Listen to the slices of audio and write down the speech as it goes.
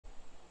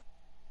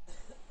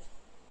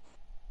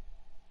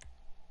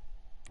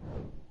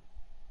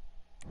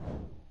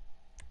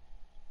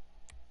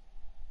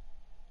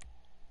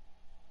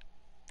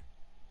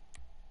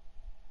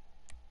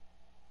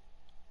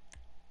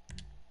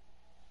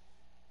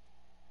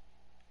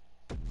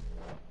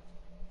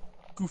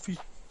Goofy.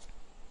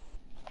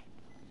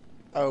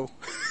 Oh.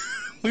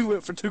 We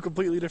went for two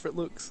completely different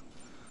looks.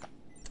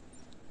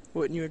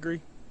 Wouldn't you agree?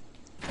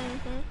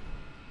 Mm-hmm.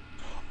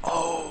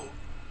 Oh!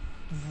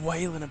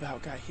 Waylon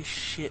about got his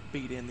shit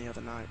beat in the other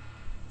night.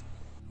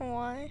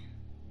 Why?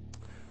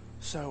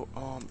 So,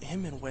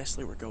 him and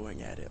Wesley were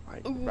going at it,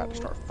 like, Ooh. about to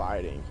start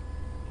fighting.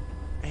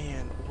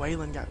 And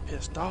Waylon got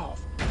pissed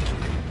off.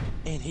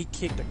 And he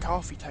kicked a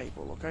coffee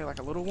table, okay, like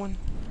a little one.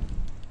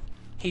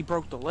 He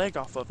broke the leg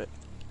off of it.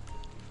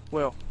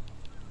 Well,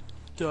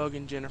 Doug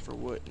and Jennifer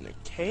wouldn't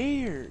have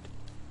cared.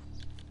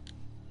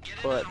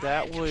 But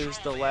that was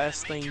the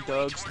last thing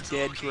Doug's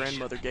dead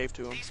grandmother gave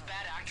to him. These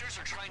bad actors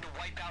are trying to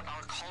wipe out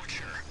our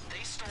culture.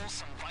 They stole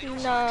some vital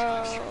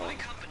No. from my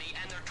company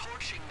and they're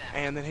torching them.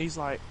 And then he's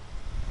like,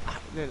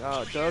 then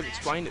Doug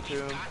explained it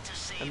to him,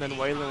 and then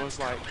Waylon was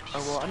like, oh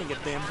well, I didn't get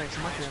a damn thing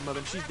from my grandmother,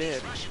 and she's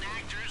dead.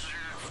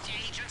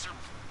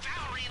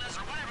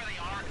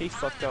 He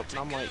fucked up, and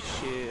I'm like,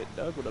 shit,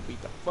 Doug would have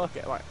beat the fuck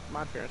out, like,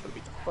 my parents would have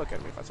beat the fuck out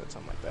of me if I said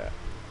something like that.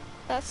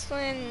 That's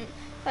when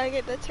I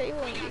get the table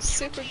and use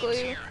super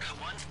glue.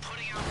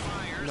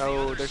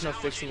 No, there's no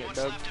fixing it.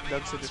 Doug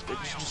said just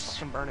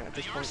fucking burn it at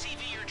this point.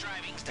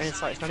 And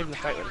it's like, it's not even the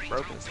fact that it's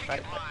broken, it's the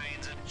fact that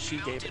she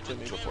gave it to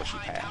me before she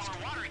passed.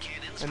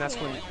 And that's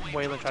when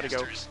Waylon tried to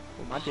go,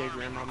 well, my dead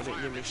grandmama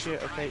didn't give me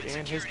shit, okay,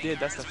 and his did,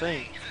 that's the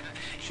thing.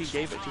 She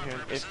gave it to him.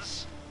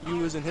 If you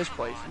was in his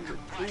place, you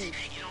would, ooh.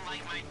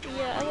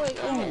 Yeah, I would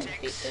go ahead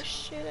and beat the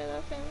shit out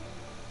of him.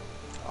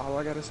 All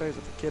I gotta say is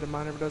if a kid of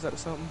mine ever does that to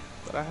something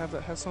that I have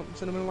that has something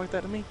sentimental like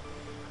that to me,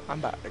 I'm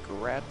about to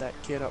grab that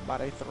kid up by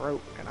their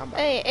throat and I'm about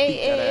to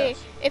beat that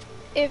ass.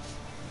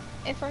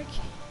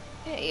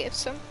 If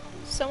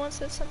someone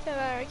says something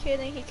about our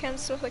kid and he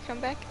comes with a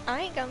comeback,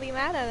 I ain't gonna be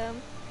mad at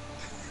him.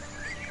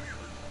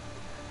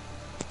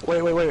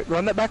 Wait,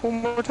 run that back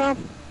one more time.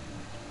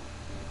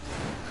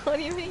 What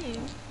do you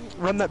mean?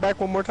 Run that back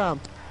one more time.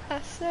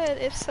 I said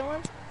if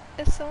someone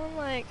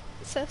like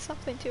says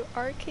something to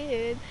our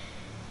kid,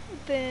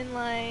 then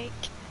like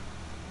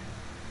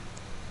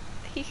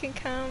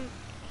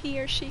he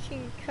or she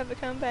can have a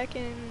comeback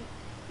and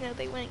you know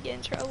they wouldn't get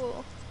in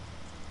trouble.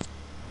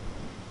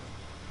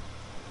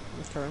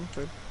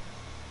 Okay.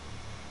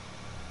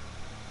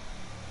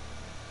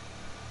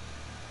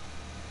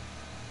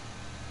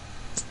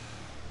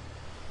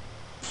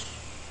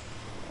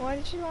 Why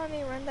did you want me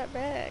to run that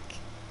back?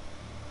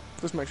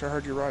 Just make sure I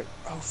heard you right.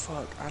 Oh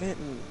fuck, I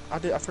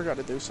forgot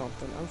to do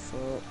something. Oh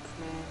fuck.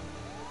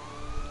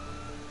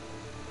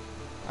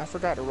 I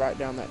forgot to write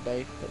down that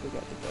day that we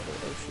got together.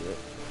 Oh shit.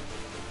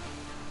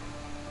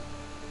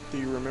 Do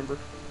you remember?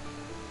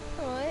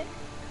 What?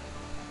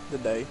 The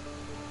day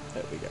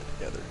that we got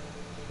together.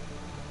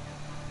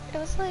 It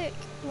was like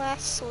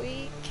last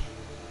week.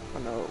 I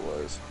know it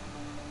was.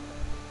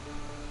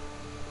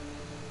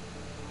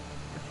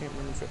 I can't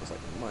remember if it was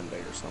like Monday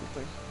or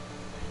something.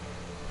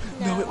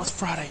 No, it was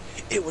Friday.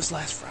 It was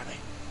last Friday.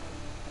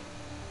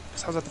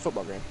 Because I was at the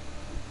football game.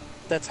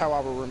 That's how I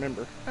will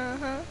remember.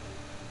 Uh-huh.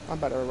 I'm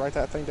about to write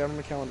that thing down on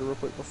the calendar real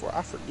quick before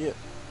I forget.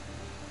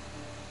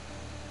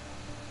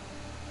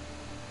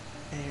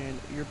 And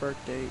your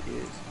birthday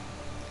is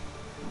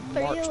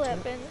March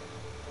 10th? 3/11.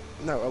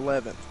 No,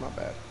 11th. My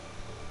bad.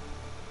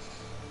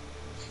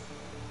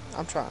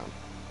 I'm trying.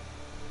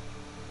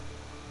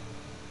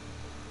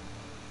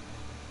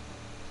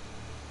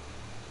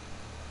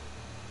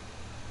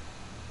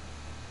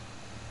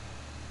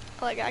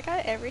 Like, I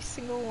got every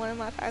single one of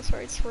my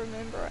passwords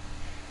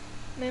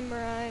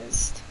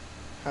memorized.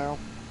 How?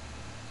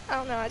 I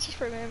don't know, I just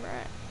remember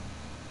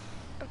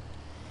it.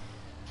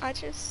 I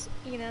just,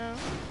 you know,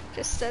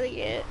 just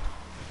study it.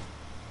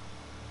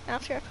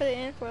 After I put it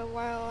in for a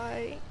while,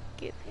 I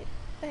get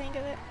the hang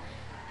of it.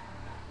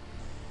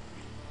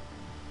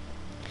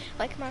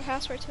 Like my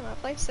password to my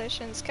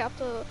PlayStation is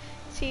capital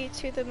T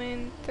to the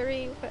moon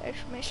 3 with an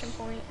exclamation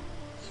point.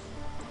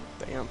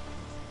 Damn.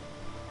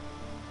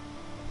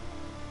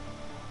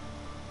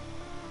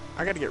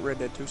 I gotta get Red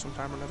Dead 2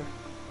 sometime or another.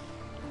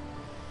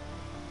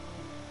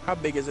 How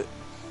big is it?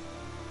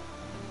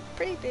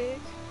 Pretty big.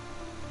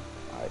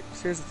 Alright,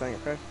 here's the thing,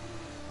 okay?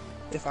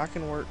 If I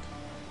can work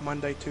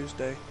Monday,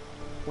 Tuesday,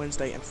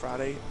 Wednesday, and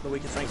Friday, the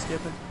week of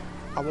Thanksgiving,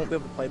 I won't be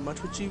able to play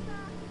much with you,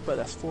 but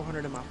that's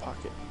 $400 in my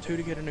pocket. 2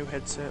 to get a new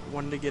headset,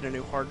 1 to get a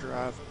new hard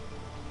drive,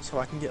 so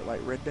I can get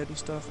like Red Dead and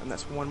stuff, and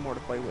that's 1 more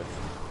to play with.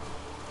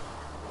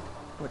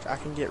 Which I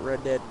can get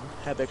Red Dead and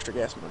have extra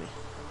gas money.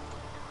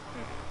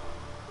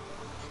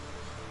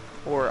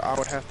 Or I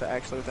would have to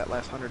actually, with that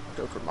last 100,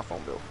 go toward my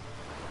phone bill.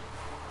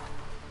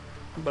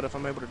 But if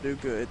I'm able to do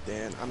good,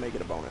 then I may get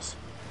a bonus.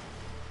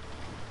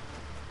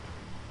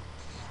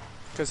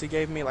 Because he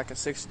gave me like a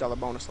 $60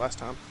 bonus last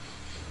time.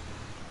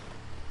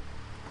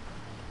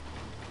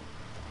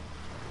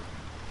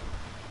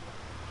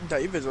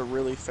 Dave is a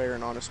really fair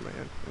and honest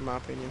man, in my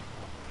opinion.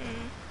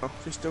 Oh,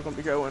 he's still gonna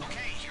be going.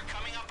 Okay, you're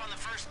coming up on the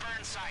first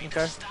burn site.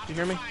 Okay, Stop do you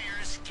hear me?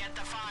 Fires, get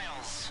the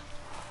files.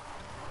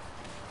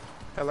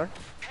 Hello?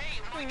 Hey,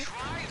 my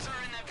drives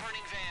are in that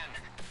burning van.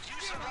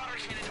 Use a water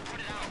cannon to put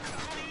it out,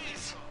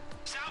 please.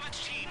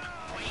 Salvage team,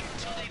 wait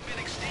until they've been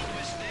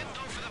extinguished, then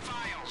go for the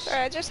files.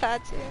 Sorry, I just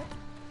had to.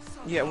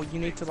 Yeah, well, you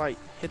need to like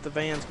hit the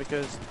vans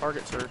because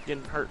targets are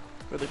getting hurt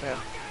really bad.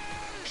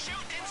 Shoot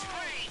and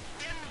spray,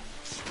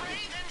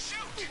 then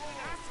shoot.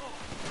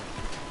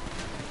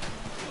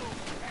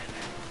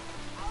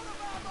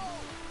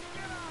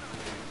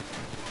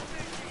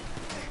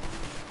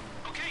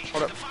 Okay,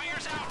 Hold up. the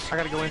fire's out. I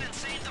gotta go in. And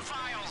save the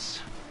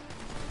files.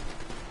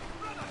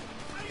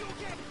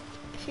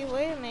 If you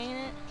wait a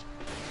minute.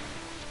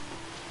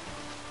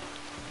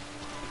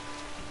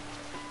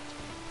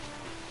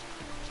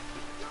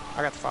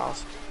 I got the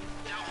files.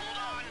 Now hold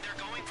on, they're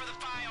going for the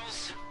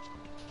files.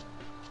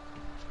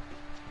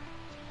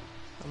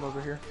 I'm over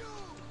here.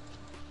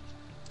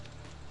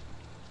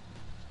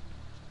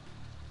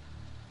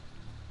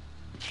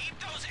 Keep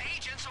those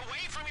agents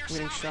away from your I'm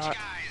getting salvage shot.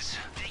 guys.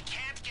 They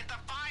can't get the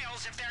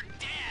files if they're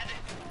dead.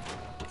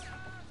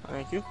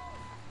 Thank you.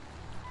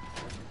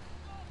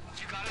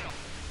 You got it all.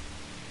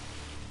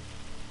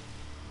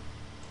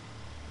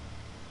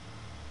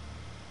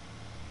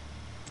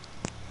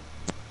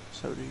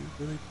 So do you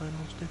really plan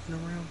on sticking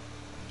around?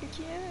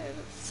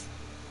 Yes.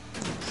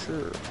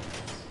 Sure.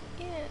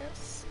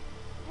 Yes.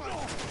 Okay.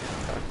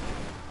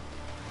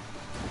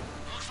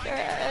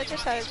 Alright, I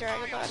just had to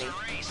drag a body.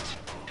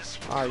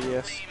 Ah,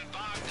 yes.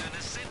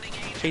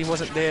 He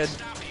wasn't dead.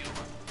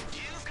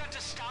 You've got to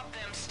stop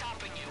them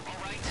stopping you,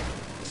 alright?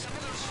 Some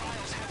of those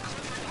files have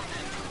Clifford on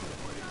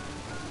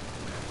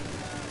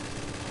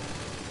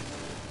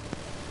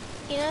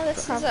them. You know,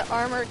 this is an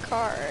armored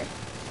car.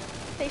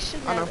 They should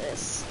I know know.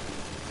 this.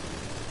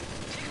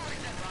 Take a look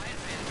at that riot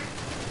van.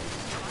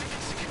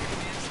 Private security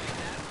vans like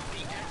that will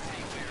be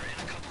everywhere in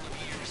a couple of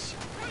years.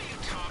 What are you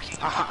talking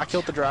about? I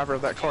killed the driver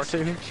of that car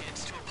too.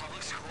 Kids to a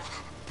public school.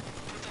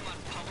 Put them on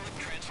public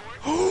transport.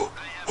 I have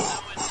no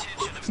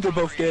intention of They're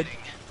both dead.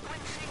 tolerating. When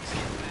things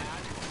get bad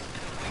and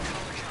the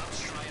white-collar jobs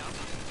dry up,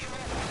 you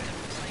won't want them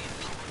to play in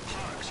public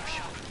parks or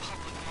shop at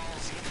public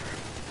malls either.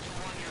 You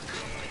want your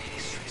company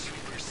street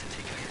sweepers to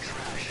take out your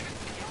trash,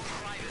 and your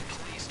private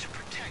police to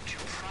protect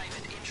your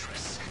private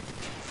interests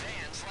in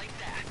vans like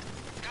that.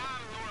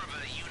 I'm more of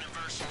a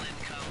universal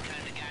income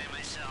kind of guy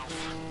myself.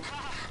 Well,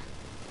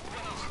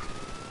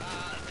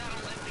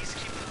 that'll at least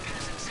keep the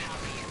peasants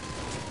happy.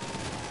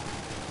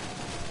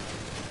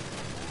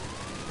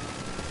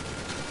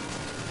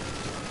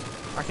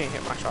 I can't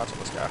hit my shots on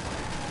this guy.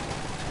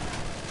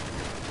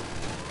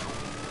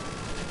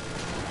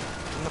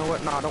 You know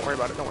what? Nah, don't worry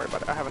about it. Don't worry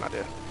about it. I have an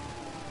idea.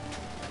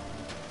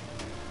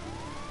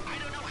 I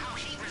don't know how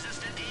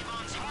heat-resistant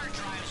Avon's hard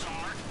drives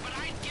are, but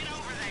I'd get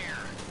over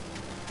there.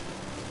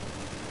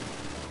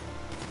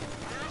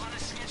 We're on a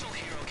schedule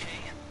here,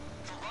 okay?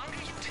 The longer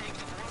you take,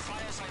 the more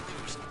files I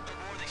lose, the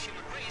more the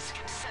human race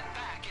gets set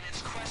back in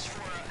its quest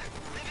for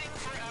living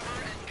forever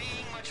and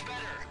being much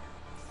better.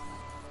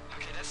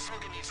 Okay, that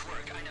slogan needs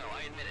work. I know,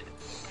 I admit it.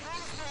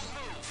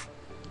 Move.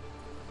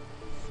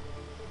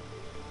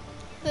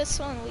 This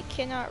one we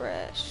cannot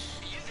rush.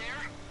 You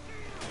there?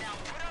 Now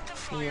put out the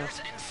fires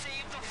and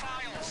save the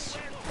files.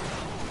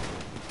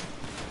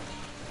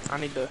 I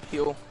need to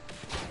heal.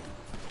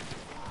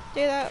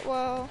 Do that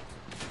well.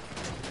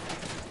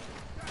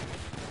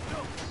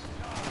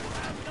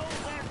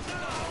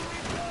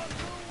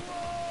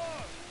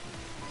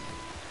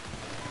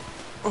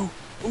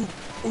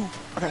 Ooh,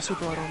 I got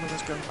super light armor.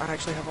 Let's go. I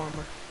actually have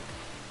armor.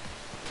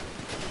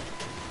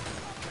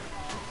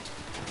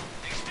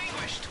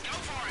 Extinguished. Go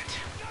for it.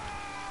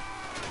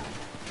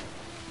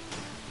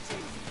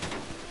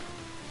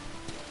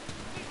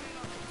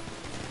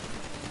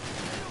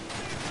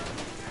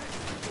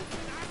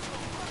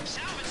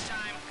 Salvage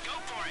time. Go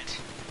for it.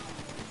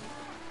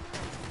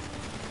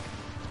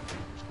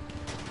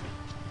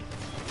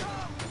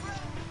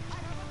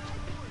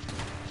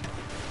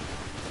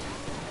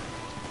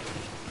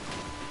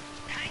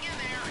 Hang in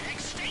there.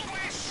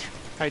 Extinguish.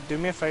 Hey, do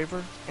me a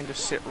favor and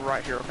just sit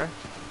right here, okay?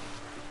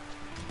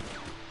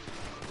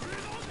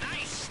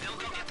 Nice. They'll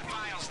go get the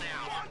files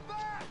now.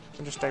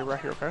 And just stay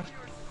right here, okay?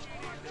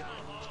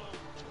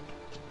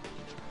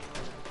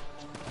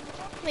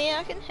 Me,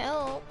 I can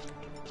help.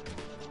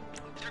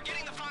 They're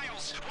getting the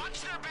files.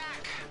 Watch their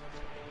back.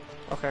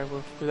 Okay,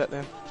 we'll do that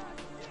then.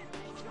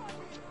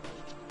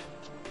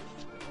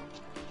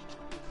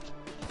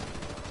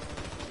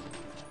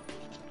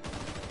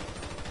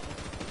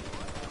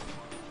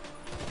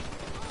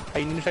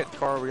 Hey, you need to take the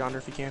car over yonder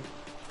if you can.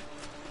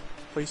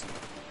 Please.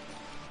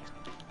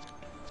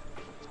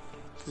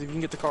 Because if you can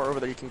get the car over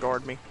there, you can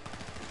guard me.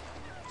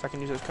 So I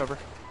can use it as cover.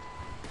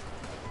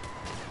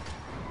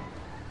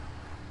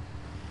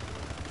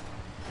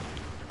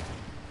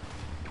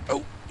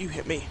 Oh, you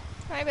hit me.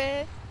 My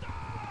bad.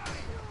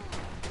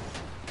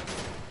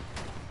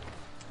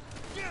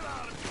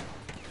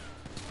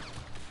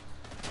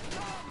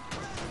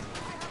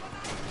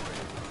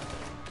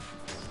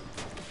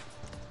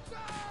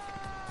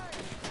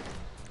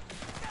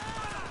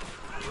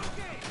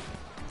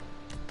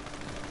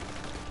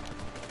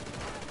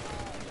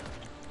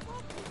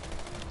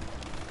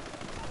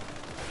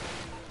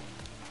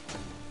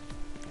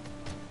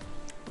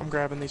 I'm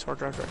grabbing these hard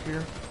drives right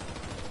here.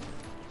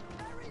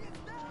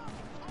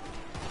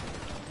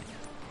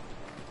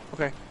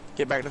 Okay,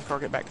 get back to the car,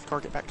 get back to the car,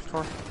 get back to the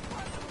car.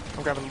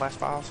 I'm grabbing the last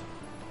files.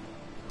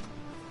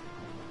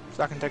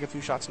 So I can take a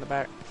few shots in the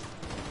back.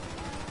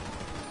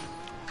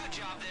 Good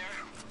job there.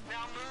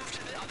 Now move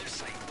to the other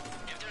site.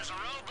 If there's a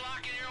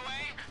roadblock in your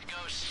way,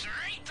 go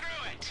straight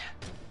through it.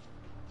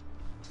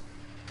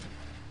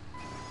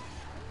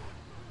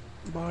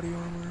 Body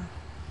armor.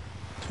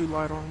 2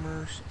 light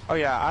armors. Oh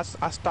yeah,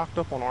 I stocked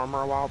up on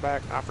armor a while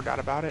back and I forgot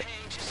about it.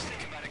 Hey, just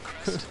think about it,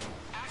 Crest.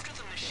 After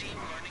the machine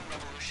learning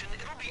revolution,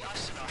 it'll be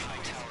us in our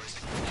high towers,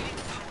 eating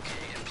poke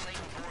and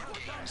playing board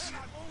games,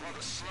 while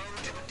the slow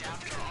to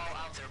adapt are all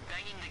out there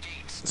banging the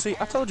gates. See,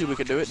 I told you we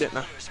could do it, didn't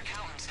I?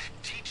 Accountants,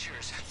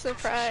 teachers,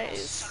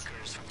 Surprise.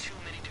 suckers from too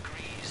many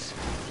degrees.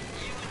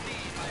 You and me,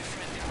 my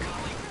friend and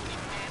colleague, will be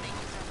manning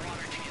for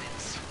water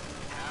cannons.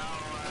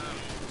 How,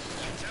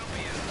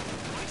 utopia.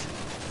 What?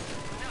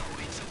 No,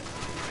 it's a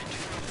blueprint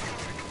for a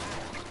perfect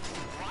world.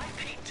 Why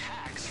pay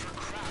tax for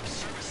crap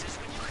services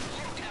when you can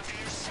look after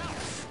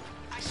yourself?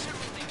 I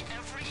certainly make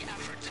every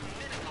effort to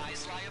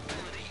minimize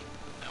liability.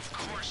 Of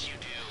course you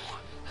do.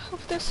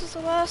 Hope this is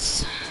the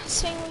last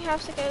thing we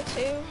have to go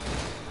to.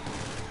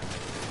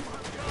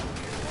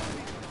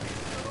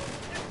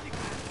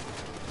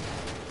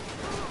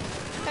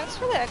 Thanks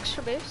for the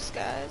extra boost,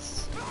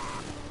 guys.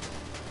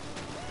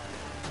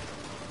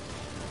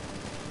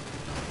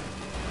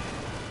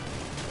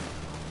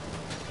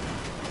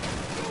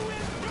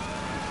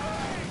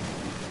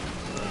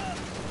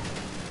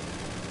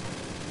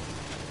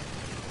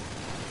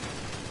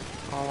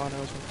 All I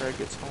know is when Craig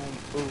gets home,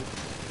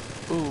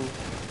 ooh,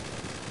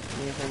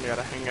 me and him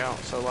gotta hang out.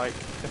 So like,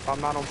 if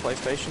I'm not on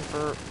PlayStation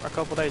for a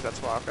couple days, that's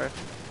why, okay?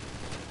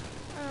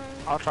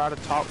 I'll try to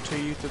talk to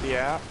you through the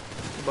app,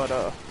 but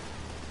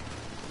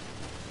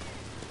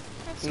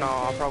That's no,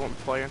 I okay. probably won't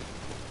be playing.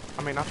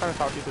 I mean, I'll try to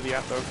talk to you through the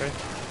app though, okay?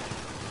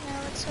 No,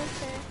 it's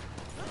okay.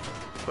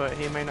 But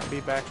he may not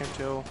be back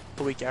until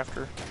the week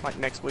after, like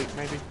next week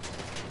maybe.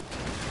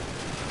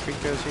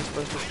 Because he's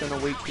supposed to spend a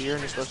week here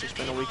and he's supposed to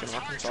spend a week in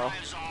Arkansas.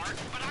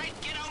 But I'd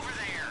get over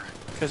there.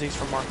 Because he's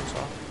from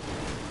Arkansas.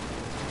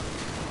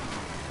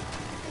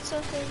 It's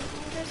okay.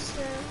 You just,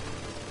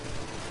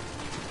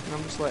 And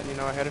I'm just letting you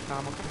know ahead of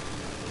time, okay?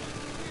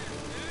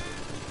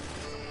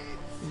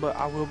 But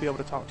I will be able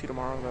to talk to you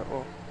tomorrow,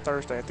 well,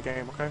 Thursday at the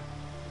game, okay?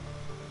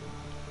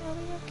 it'll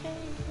be okay.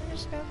 You can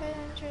just go ahead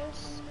and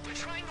just...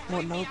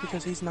 Well, no,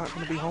 because he's not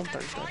going to be home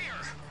Thursday.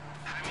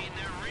 I mean,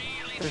 they're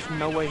really There's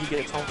no way he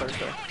gets home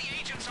Thursday. How many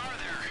agents are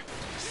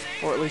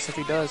there? Or at least if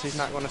he does, he's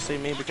not going to see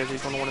me because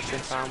he's going to want to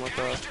spend time with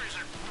his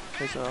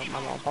my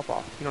mom and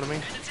papa. You know what I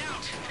mean? It's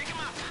out. Pick him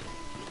up.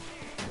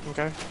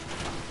 Okay.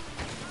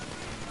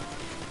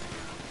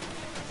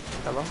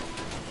 Hello?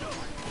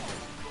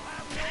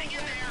 Hang in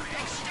there.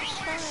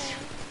 Extinguish.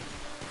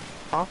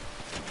 Huh?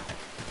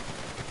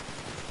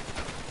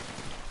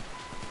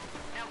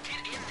 Now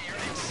get in there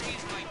and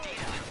save my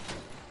data.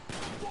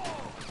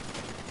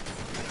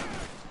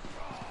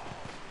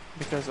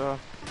 Because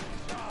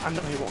I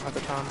know he won't have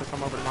the time to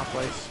come over to my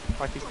place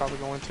like he's probably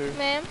going to.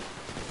 Ma'am?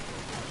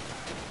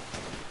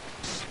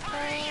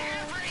 Spray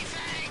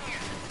everything.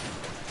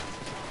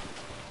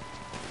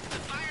 The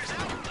fire's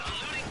out. The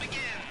looting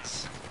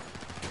begins.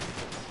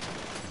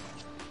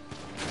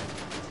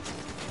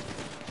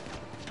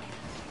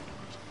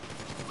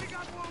 We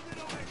got wounded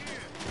over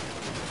here.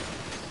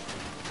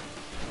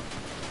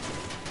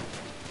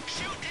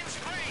 Shoot and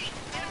spray.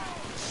 Then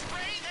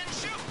spray, then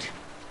shoot.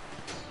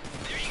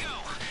 There you go.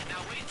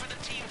 Now wait for the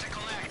team to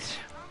collect.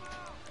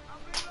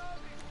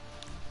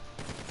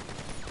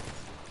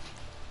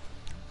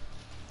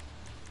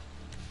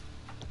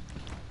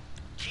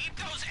 Keep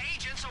those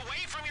agents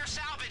away from your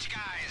salvage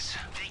guys.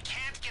 They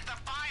can't get the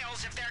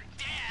files if they're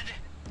dead.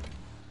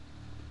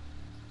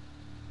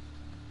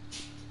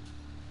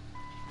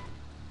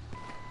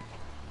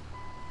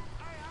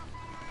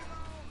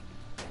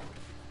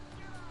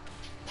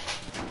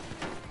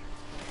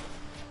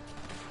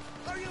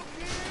 Are you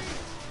kidding?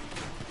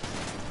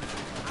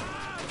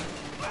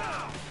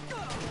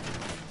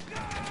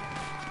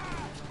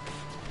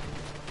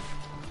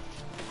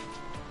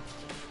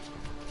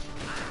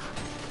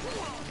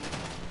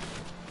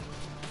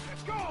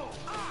 Let's go.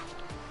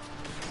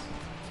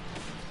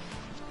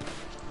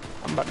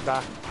 I'm about to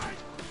die.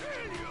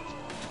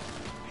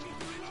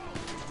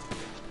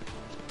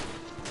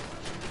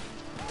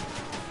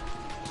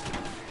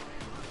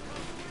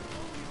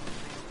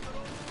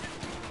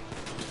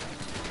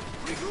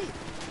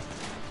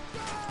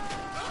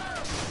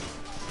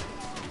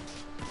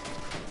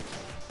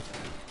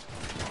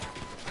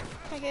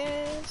 I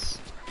guess.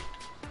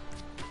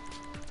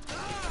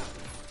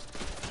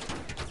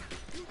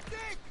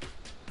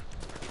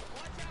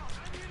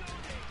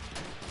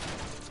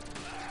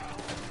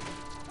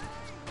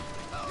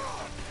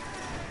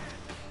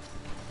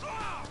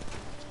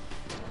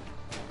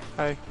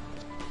 Hey. I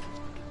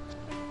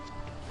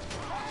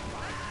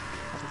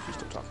think she's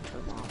still talking to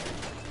her mom.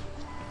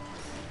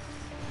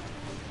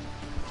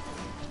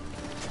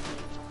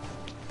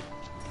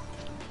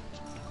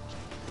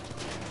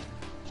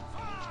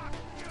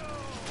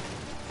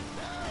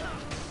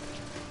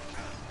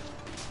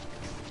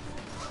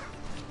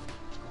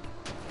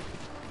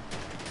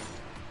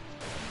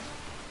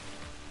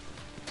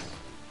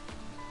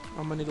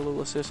 gonna need a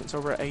little assistance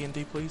over at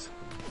A&D, please.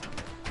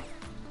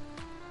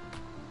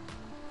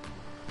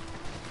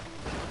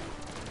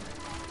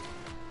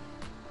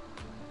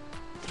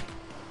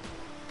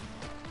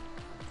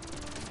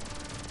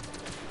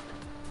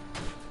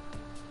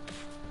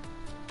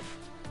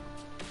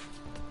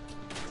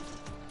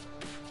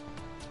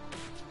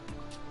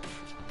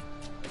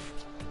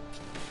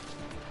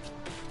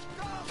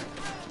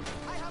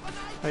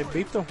 Hey,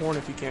 beep the horn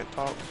if you can't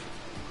talk.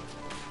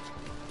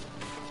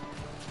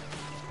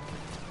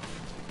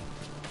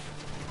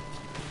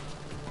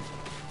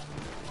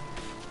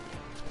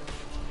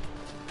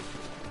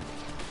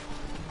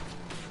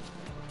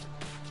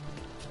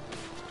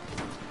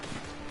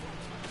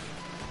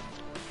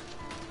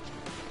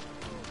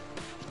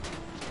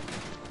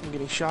 I'm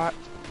getting shot.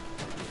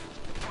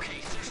 Okay,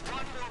 there's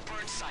one more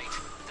burn site.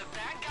 The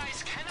bad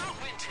guys cannot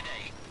win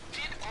today.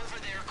 Get over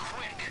there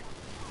quick.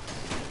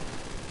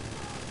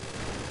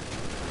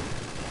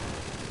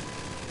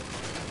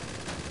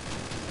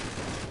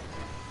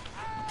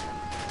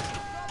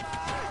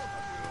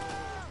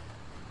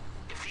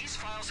 If these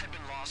files had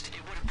been lost,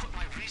 it would have put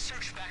my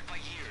research back by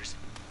years.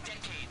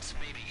 Decades,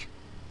 maybe.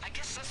 I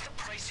guess that's the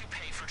price you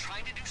pay for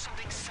trying to do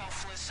something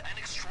selfless and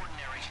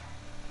extraordinary.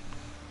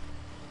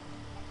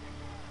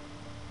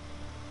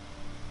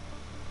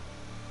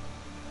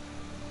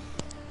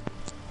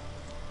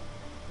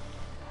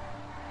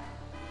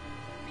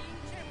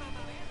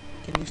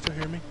 Can you still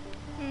hear me?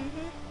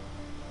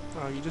 Mm-hmm.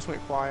 Oh, you just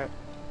went quiet.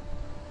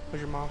 Was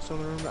your mom still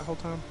in the room that whole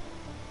time?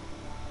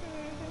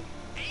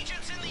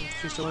 Agents in the air,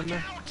 She's still in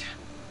there? look out!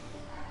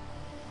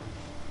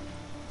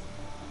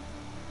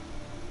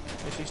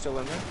 Is she still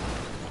in there?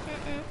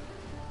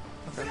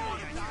 Okay.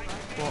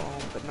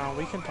 Well, but no,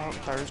 we can talk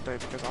Thursday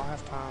because I'll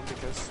have time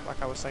because,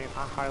 like I was saying,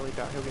 I highly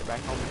doubt he'll get back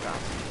home in time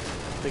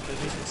because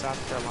he's in South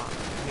Carolina.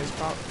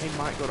 He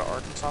might go to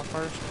Arkansas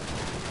first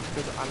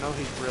because I know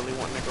he's really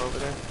wanting to go over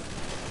there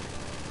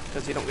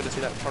because he don't get to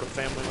see that part of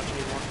the family much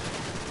anymore.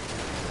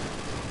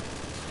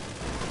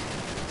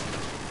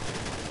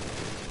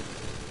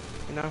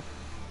 You know?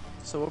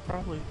 So we'll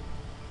probably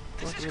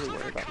not really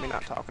worry about me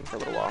not talking for a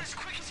little while. As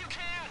quick as you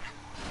can.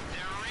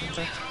 They're really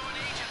Okay. throwing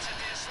agents at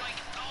this, like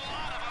a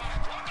lot of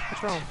them. Look out!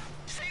 What's wrong?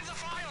 Save the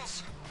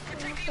files.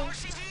 Protect the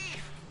RCD.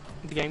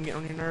 The game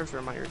getting on your nerves or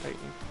am I irritating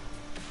you?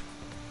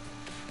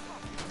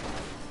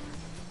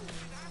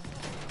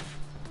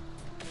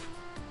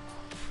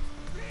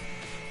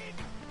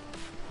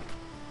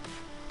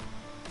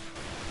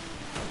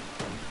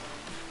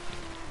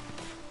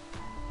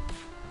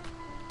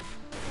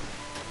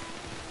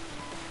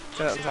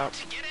 That one's out.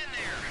 Get in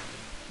there.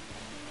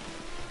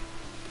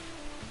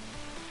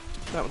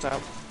 That one's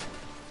out.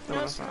 No,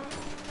 No, it's it's not. not.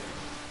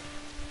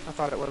 I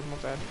thought it was, my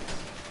bad.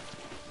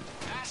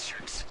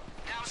 Bastards.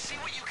 Now see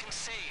what you can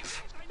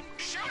save.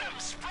 Shoot him,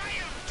 spray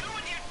him, do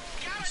what you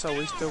gotta So we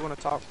do. still want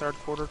to talk third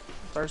quarter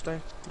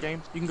Thursday, the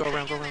game? You can go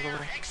around, go around, go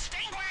around.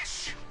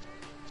 Extinguish.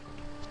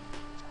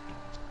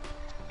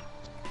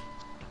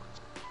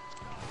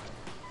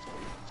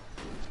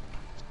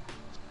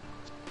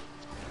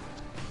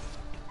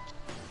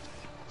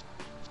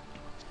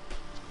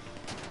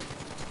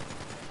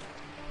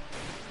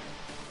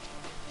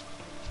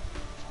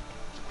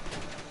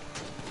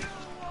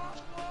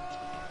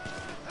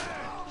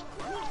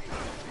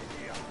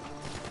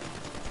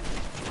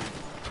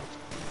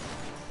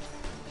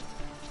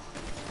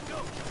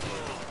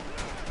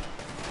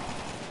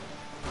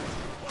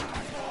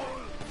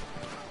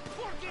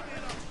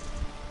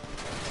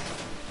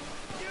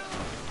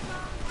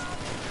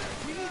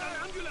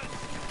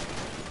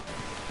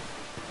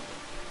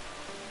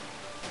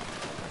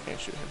 I can't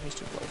shoot him, he's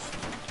too close.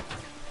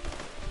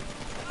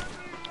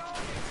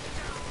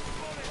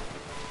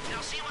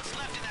 Now see what's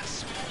left of that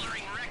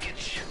smoldering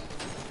wreckage.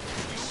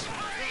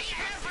 Spray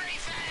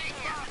everything.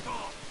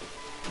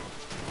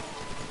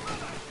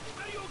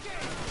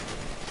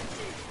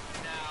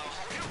 Now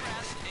hold your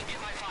breath and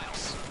get my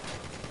files.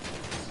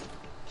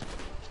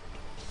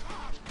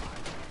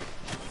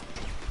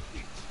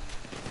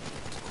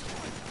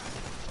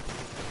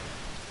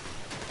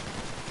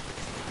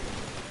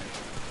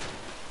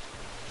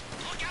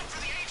 Look out for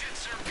the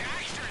agents or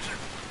gangsters or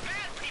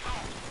bad people.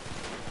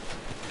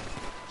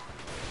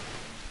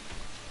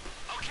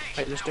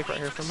 Okay. Hey, just stick right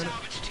here for a minute.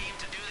 Salvage team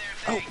to do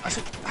their Oh, thing. I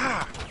said,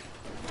 ah!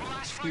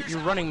 Last You're fires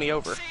running out. me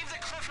over. Save the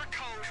Clifford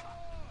code.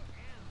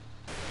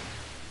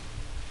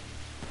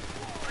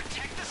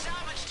 Protect the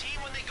salvage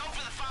team when they go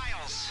for the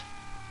files.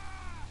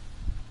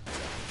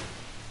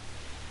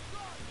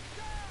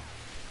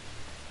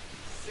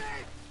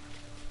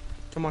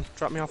 Come on,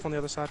 drop me off on the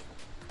other side.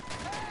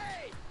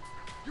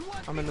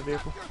 I'm in the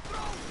vehicle.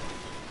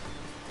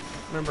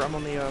 Remember, I'm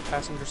on the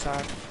passenger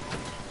side.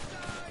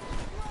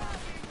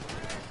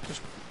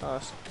 Just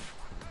us.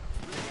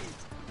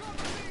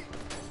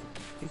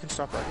 You can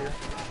stop right here.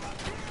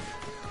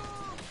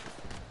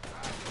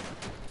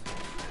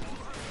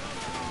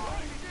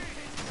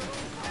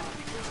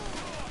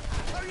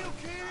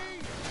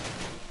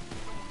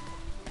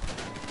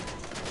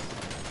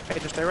 Hey,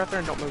 just stay right there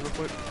and don't move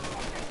real quick.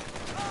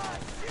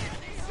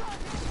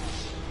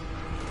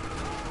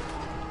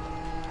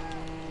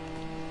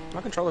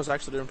 My controller's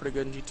actually doing pretty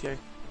good in GTA.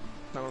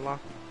 Not gonna lie.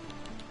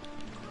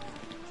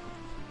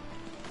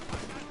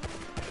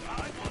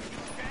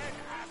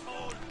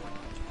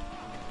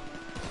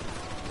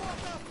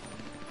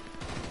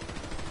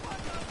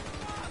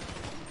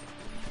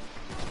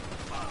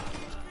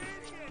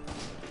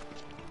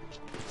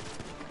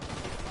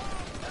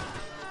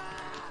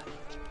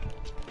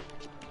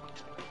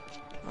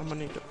 I'm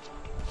gonna need to.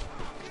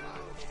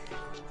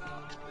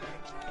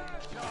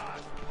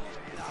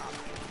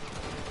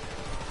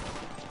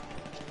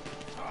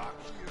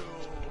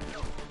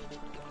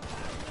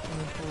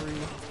 Inventory,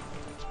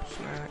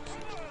 snacks.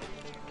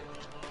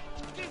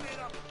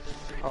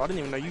 Oh, I didn't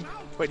even know you.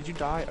 Wait, did you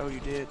die? Oh, you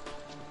did.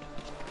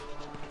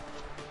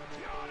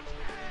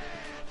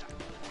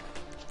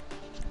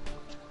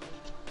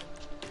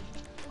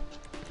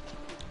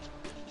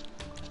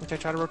 Okay,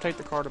 try to rotate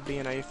the car to B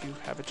and A if you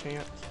have a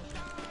chance.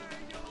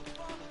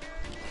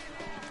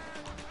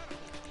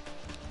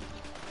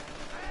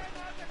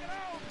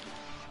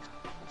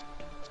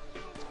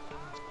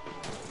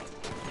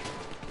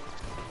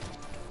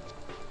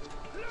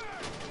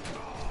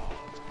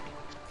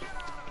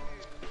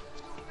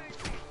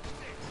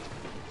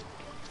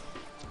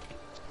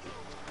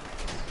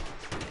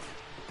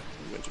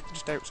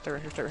 Just stay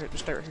right here, stay right here,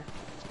 just stay right here.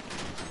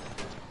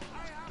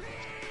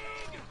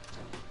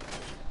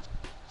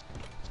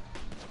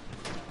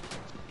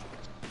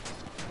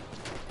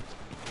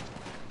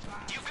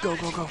 Go,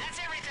 go, go. That's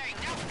everything.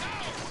 Now go!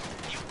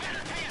 You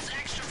better pay us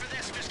extra for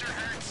this, Mr.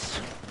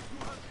 Hertz.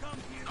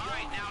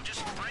 Alright, now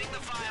just bring the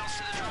files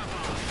to the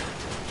drop-off.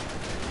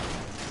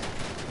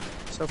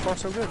 So far,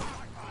 so good.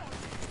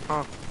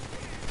 Huh.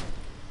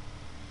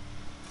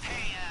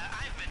 Hey,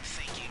 I've been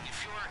thinking,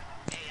 if your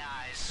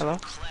AI's Hello?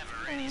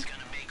 clever and he's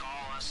gonna make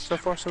all us So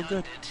far, so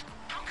good.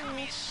 how come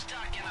he's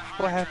stuck in a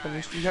hard What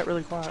happened? drive? You got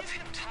really quiet. Give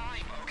him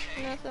time,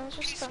 okay? Nothing, I was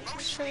just He's mostly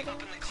concentrating.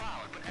 up in the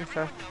cloud, but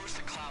Okay. everyone knows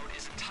the cloud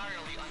is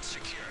entirely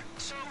unsecure.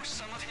 So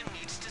some of him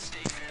needs to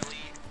stay fairly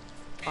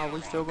Are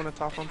we still gonna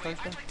talk on Anyway,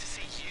 Thursday? I'd like to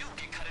see you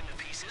get cut into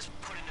pieces,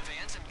 put into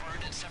vans, and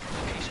burned at several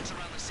locations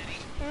around the city.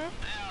 Hmm? Well,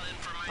 then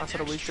for my I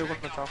said, are we next still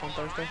trick, gonna I'll talk on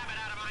pull a Thursday? rabbit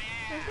out of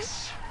my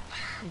ass.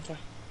 Okay.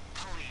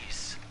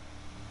 Please.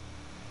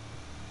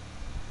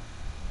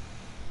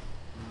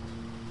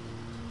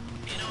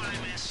 You know what I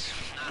miss?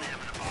 Not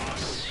having a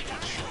boss,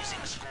 not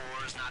choosing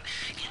scores, not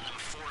getting them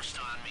forced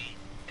on me.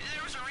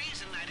 There was a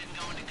reason I didn't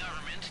go into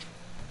government,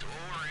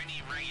 or any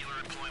regular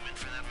employment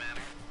for that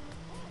matter.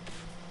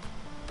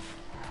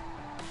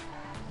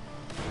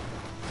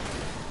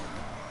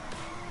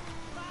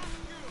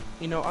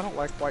 You know, I don't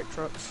like white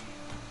trucks,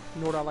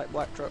 nor do I like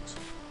black trucks.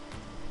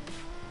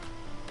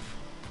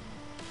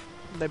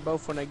 They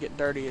both, when they get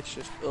dirty, it's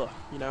just, ugh,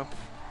 you know?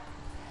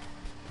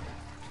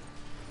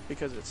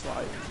 Because it's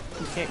like,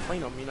 you can't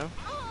clean them, you know?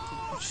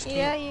 You just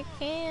Yeah, can't. you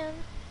can.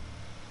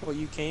 Well,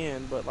 you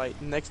can, but like,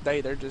 next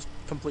day they're just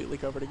completely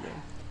covered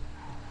again.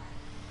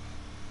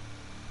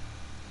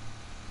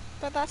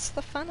 But that's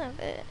the fun of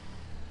it.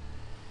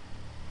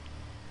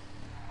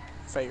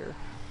 Fair.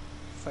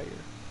 Fair.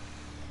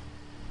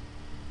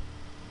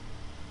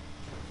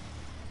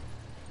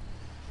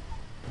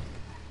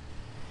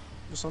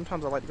 But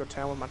sometimes I like to go to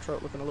town with my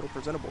truck looking a little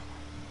presentable.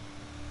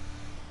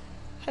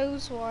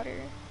 Hose water.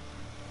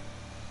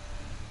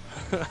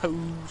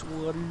 Hose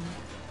water.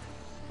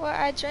 Well,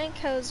 I drink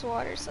hose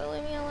water, so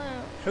leave me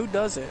alone. Who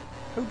does it?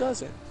 Who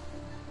does it?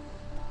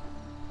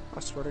 I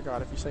swear to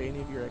God, if you say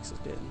any of your exes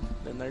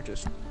didn't, then they're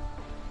just...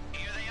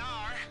 Here they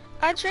are.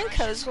 I drink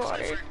Precious hose water.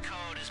 Clifford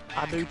Code is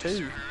I back, do Mr.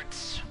 too.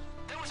 Hertz.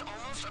 There was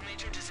almost a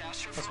major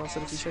disaster That's for why I said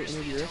all if you say any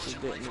of your exes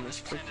seriously didn't, then it's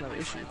intelligent freaking out planet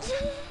issue.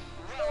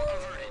 well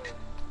averted.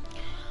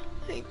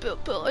 Hey,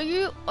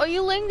 Bill, are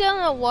you laying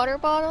down a water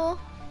bottle?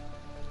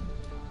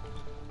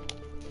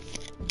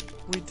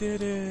 We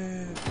did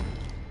it!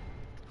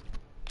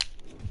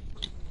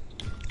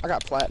 I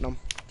got platinum.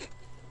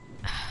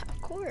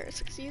 Of course,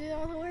 because you did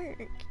all the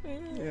work.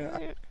 Yeah.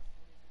 Okay.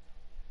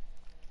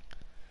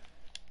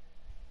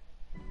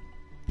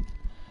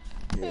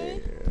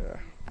 Yeah.